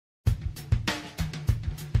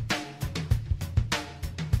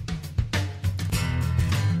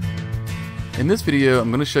In this video, I'm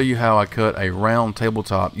going to show you how I cut a round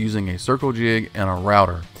tabletop using a circle jig and a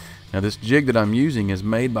router. Now this jig that I'm using is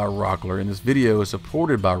made by Rockler, and this video is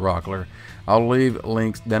supported by Rockler. I'll leave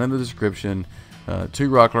links down in the description to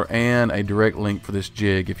Rockler and a direct link for this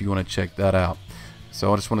jig if you want to check that out.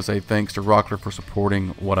 So I just want to say thanks to Rockler for supporting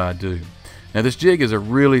what I do. Now this jig is a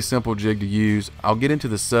really simple jig to use. I'll get into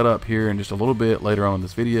the setup here in just a little bit later on in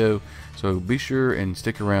this video, so be sure and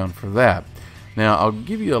stick around for that. Now I'll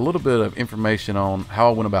give you a little bit of information on how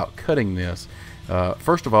I went about cutting this.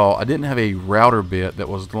 First of all, I didn't have a router bit that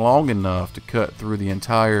was long enough to cut through the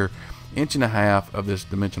entire 1.5 inches of this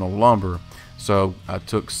dimensional lumber. So I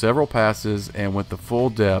took several passes and went the full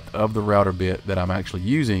depth of the router bit that I'm actually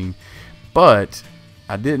using, but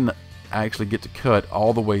I didn't actually get to cut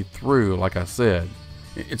all the way through like I said.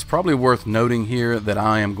 It's probably worth noting here that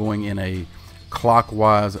I am going in a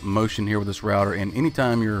clockwise motion here with this router, and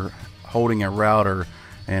anytime you're holding a router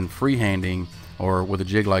and freehanding or with a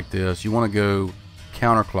jig like this, you want to go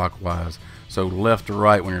counterclockwise, so left to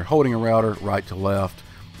right when you're holding a router, right to left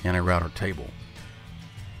in a router table.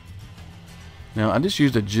 Now I just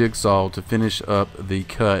used a jigsaw to finish up the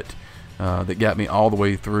cut that got me all the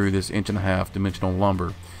way through this 1.5 inch dimensional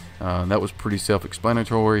lumber. That was pretty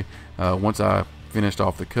self-explanatory. Once I finished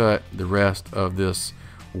off the cut, the rest of this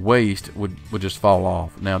waste would just fall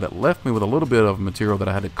off. Now that left me with a little bit of material that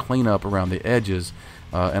I had to clean up around the edges,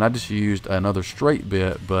 and I just used another straight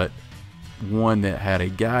bit, but one that had a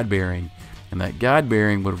guide bearing, and that guide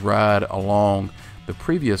bearing would ride along the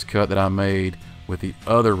previous cut that I made with the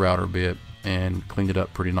other router bit and cleaned it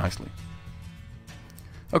up pretty nicely.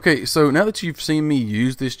 Okay, so now that you've seen me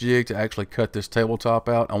use this jig to actually cut this tabletop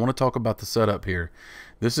out, I want to talk about the setup here.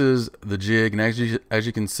 This is the jig, and as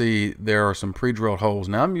you can see, there are some pre-drilled holes.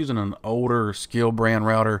 Now I'm using an older Skill brand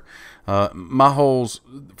router. My holes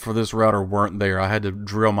for this router weren't there. I had to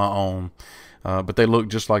drill my own, but they look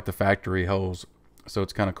just like the factory holes, so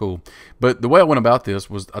it's kind of cool. But the way I went about this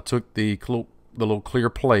was I took the little clear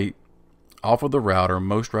plate off of the router.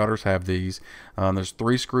 Most routers have these. There's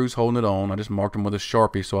 3 screws holding it on. I just marked them with a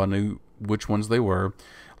Sharpie so I knew which ones they were.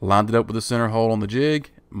 Lined it up with the center hole on the jig,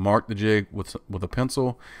 marked the jig with a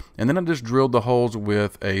pencil, and then I just drilled the holes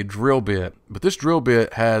with a drill bit. But this drill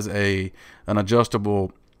bit has an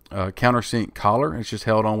adjustable countersink collar. It's just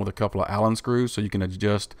held on with a couple of Allen screws, so you can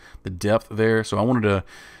adjust the depth there. So I wanted to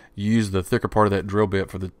use the thicker part of that drill bit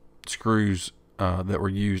for the screws that were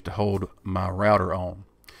used to hold my router on.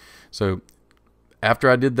 So after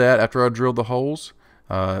I did that, after I drilled the holes,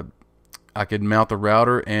 I could mount the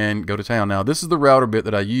router and go to town. Now this is the router bit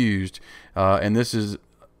that I used, and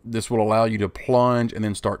this will allow you to plunge and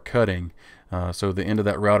then start cutting. So the end of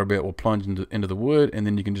that router bit will plunge into the wood, and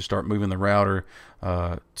then you can just start moving the router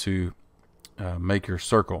to make your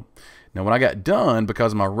circle. Now when I got done,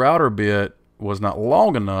 because my router bit was not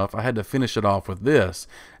long enough, I had to finish it off with this.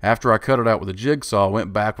 After I cut it out with a jigsaw, I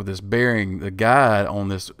went back with this bearing. The guide on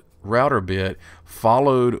this router bit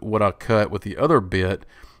followed what I cut with the other bit,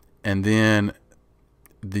 and then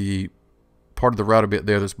the part of the router bit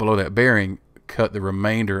there that's below that bearing cut the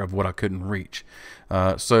remainder of what I couldn't reach.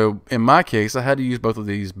 So in my case, I had to use both of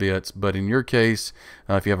these bits, but in your case,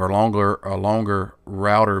 if you have a longer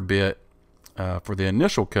router bit for the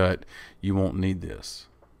initial cut, you won't need this.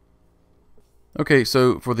 Okay,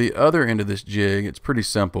 so for the other end of this jig, it's pretty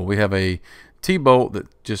simple. We have a T-bolt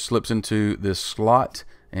that just slips into this slot,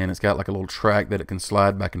 and it's got like a little track that it can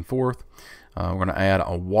slide back and forth. We're going to add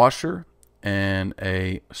a washer and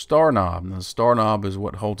a star knob. And the star knob is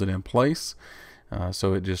what holds it in place,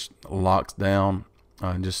 so it just locks down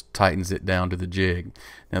and just tightens it down to the jig.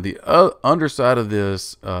 Now the underside of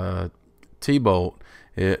this T-bolt,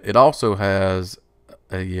 it also has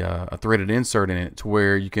a threaded insert in it to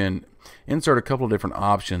where you can insert a couple of different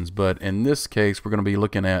options, but in this case we're going to be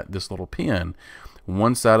looking at this little pin.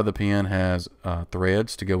 One side of the pin has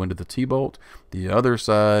threads to go into the T-bolt. The other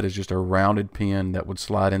side is just a rounded pin that would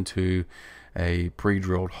slide into a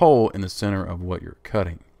pre-drilled hole in the center of what you're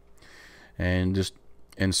cutting. And just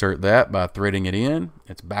insert that by threading it in.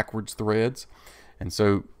 It's backwards threads. And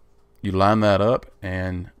so you line that up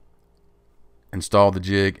and install the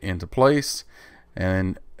jig into place.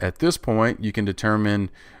 And at this point you can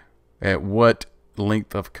determine at what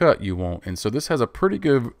length of cut you want, and so this has a pretty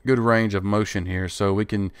good range of motion here, so we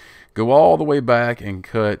can go all the way back and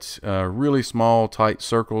cut really small tight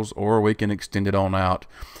circles, or we can extend it on out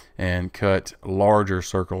and cut larger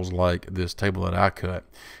circles like this table that I cut.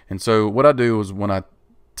 And so what I do is when I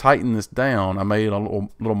tighten this down, I made a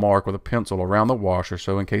little mark with a pencil around the washer,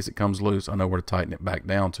 so in case it comes loose I know where to tighten it back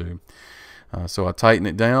down to. So I tighten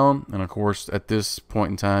it down, and of course at this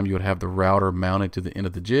point in time you would have the router mounted to the end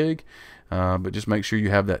of the jig, but just make sure you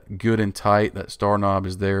have that good and tight. That star knob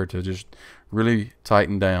is there to just really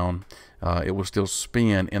tighten down. It will still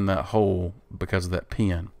spin in that hole because of that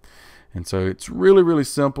pin. And so it's really, really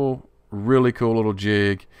simple, really cool little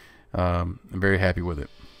jig. I'm very happy with it.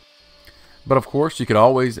 But of course, you could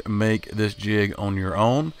always make this jig on your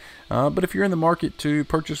own. But if you're in the market to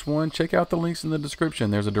purchase one, check out the links in the description.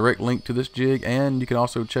 There's a direct link to this jig, and you can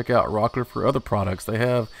also check out Rockler for other products. They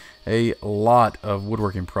have a lot of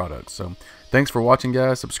woodworking products. So thanks for watching,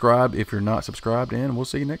 guys. Subscribe if you're not subscribed, and we'll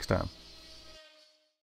see you next time.